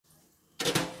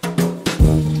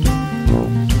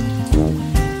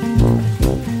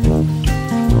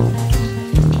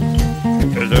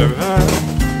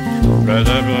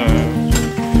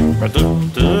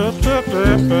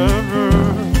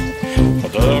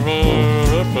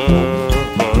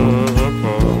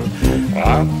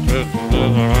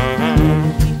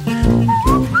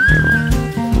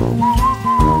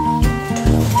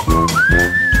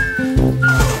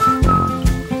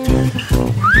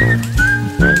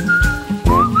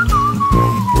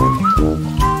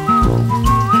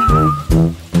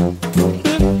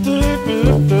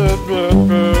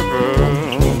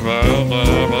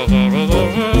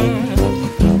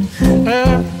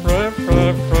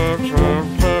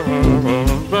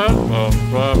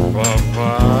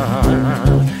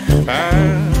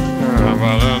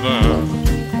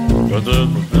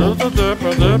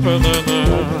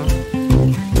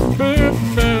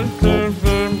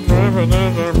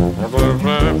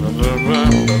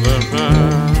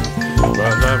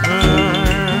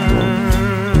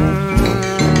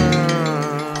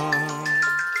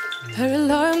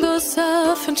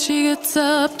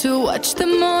up to watch the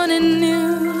morning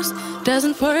news.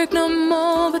 Doesn't work no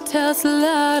more, but tells a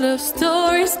lot of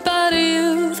stories about a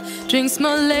youth. Drinks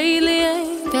more lately,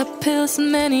 ain't got pills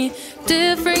in many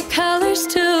different colors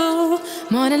too.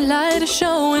 Morning light is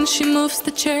showing, she moves the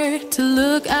chair to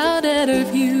look out at her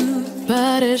view.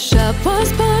 But a shop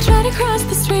was built right across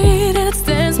the street, and it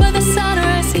stands where the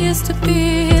sunrise used to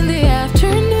be. In the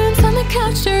afternoons on the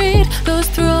couch to read, goes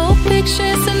through old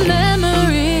pictures and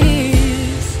memories.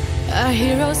 Our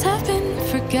heroes have been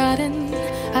forgotten,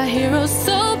 our heroes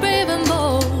so brave and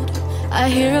bold. Our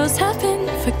heroes have been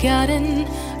forgotten,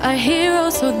 our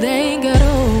heroes so they got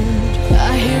old.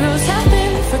 Our heroes have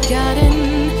been forgotten,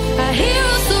 our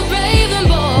heroes so brave and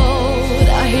bold.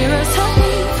 Our heroes have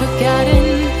been forgotten,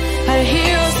 our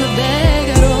heroes so they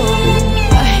got old.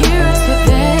 Our heroes so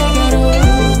they got old.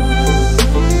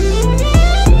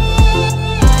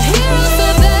 Our heroes so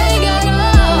they got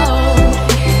old.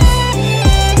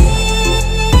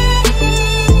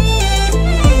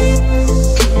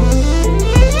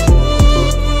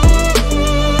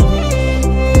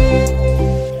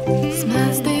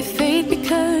 Smiles they fade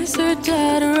because her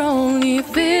daughter only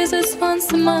visits once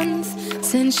a month.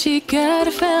 Since she got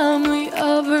a family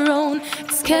of her own,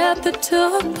 it's kept the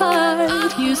two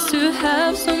apart. Used to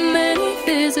have so many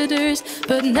visitors,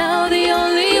 but now the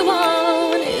only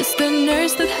one is the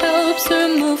nurse that helps her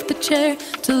move the chair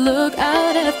to look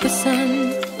out at the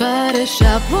sun. But a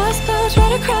shop was built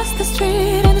right across the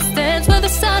street, and it stands where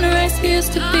the sunrise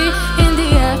used to be. In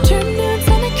the afternoons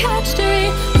on the couch to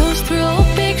read, goes through old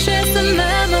pictures and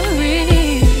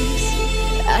memories.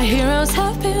 Our heroes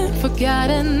have been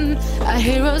forgotten, our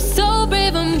heroes so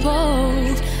brave and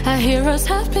bold. Our heroes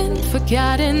have been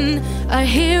forgotten, our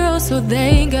heroes so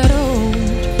they got old.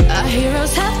 Our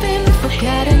heroes have been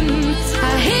forgotten,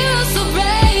 our heroes so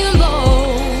brave and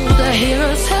bold. Our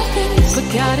heroes have been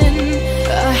forgotten,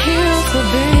 our heroes so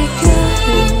they got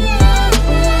old.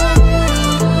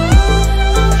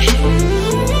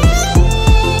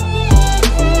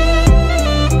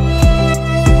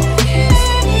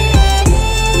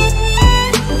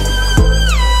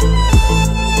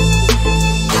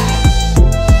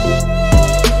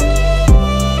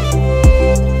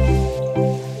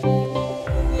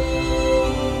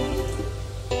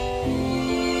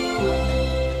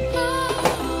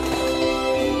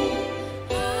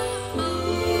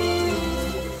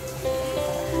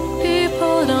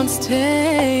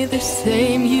 Stay the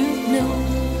same, you know.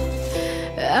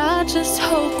 I just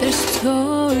hope their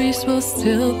stories will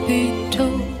still be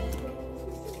told.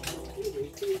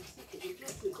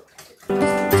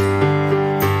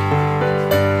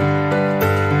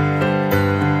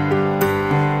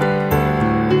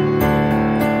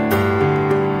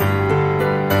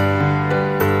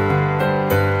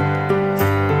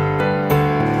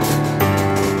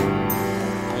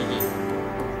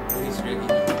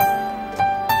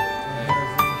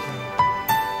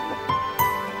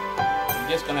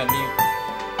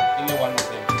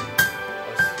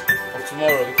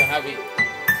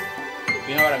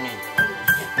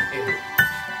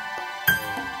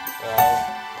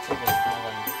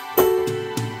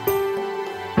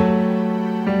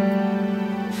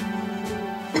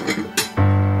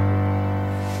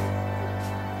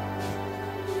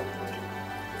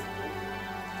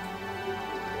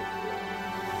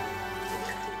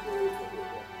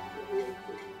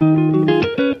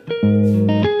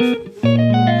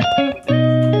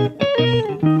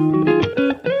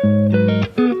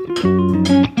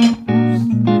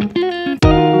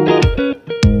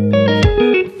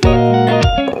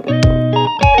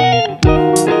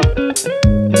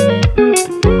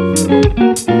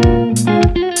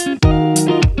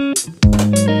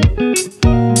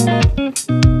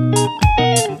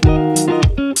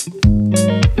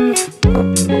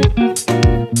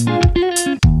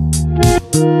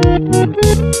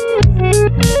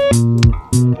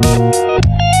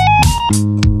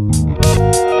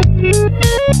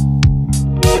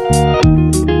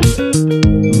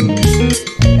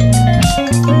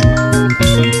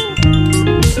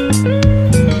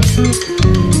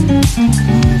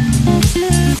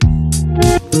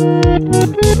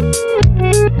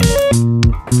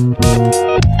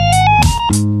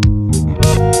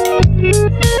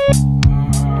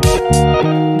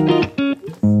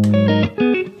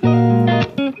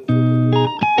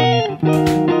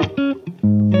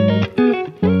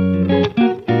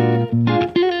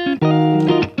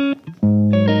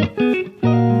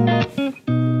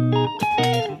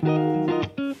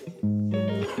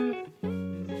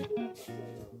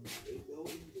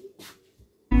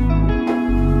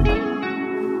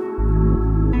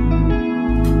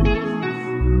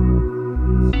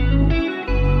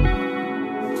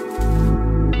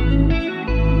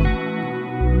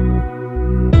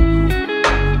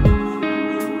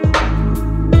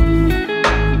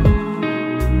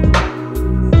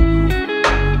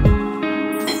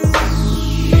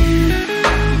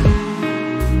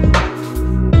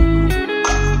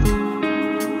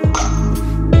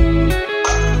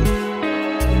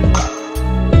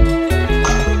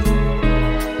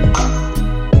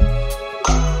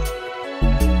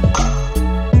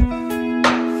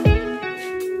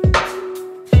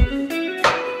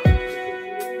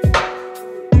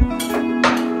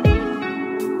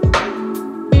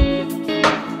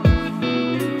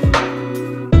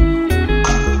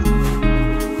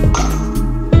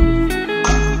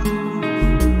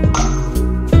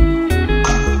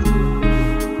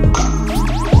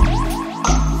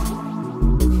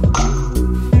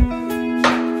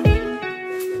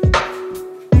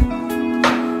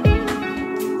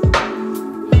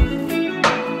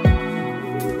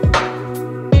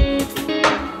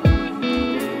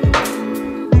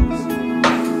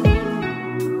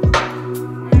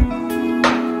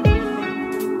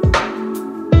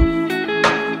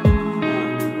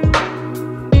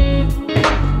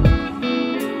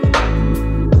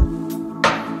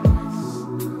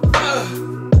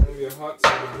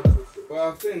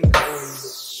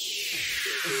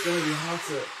 it's gonna be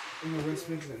hotter in the West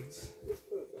Midlands.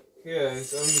 Yeah,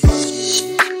 it's only gonna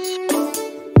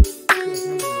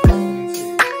be...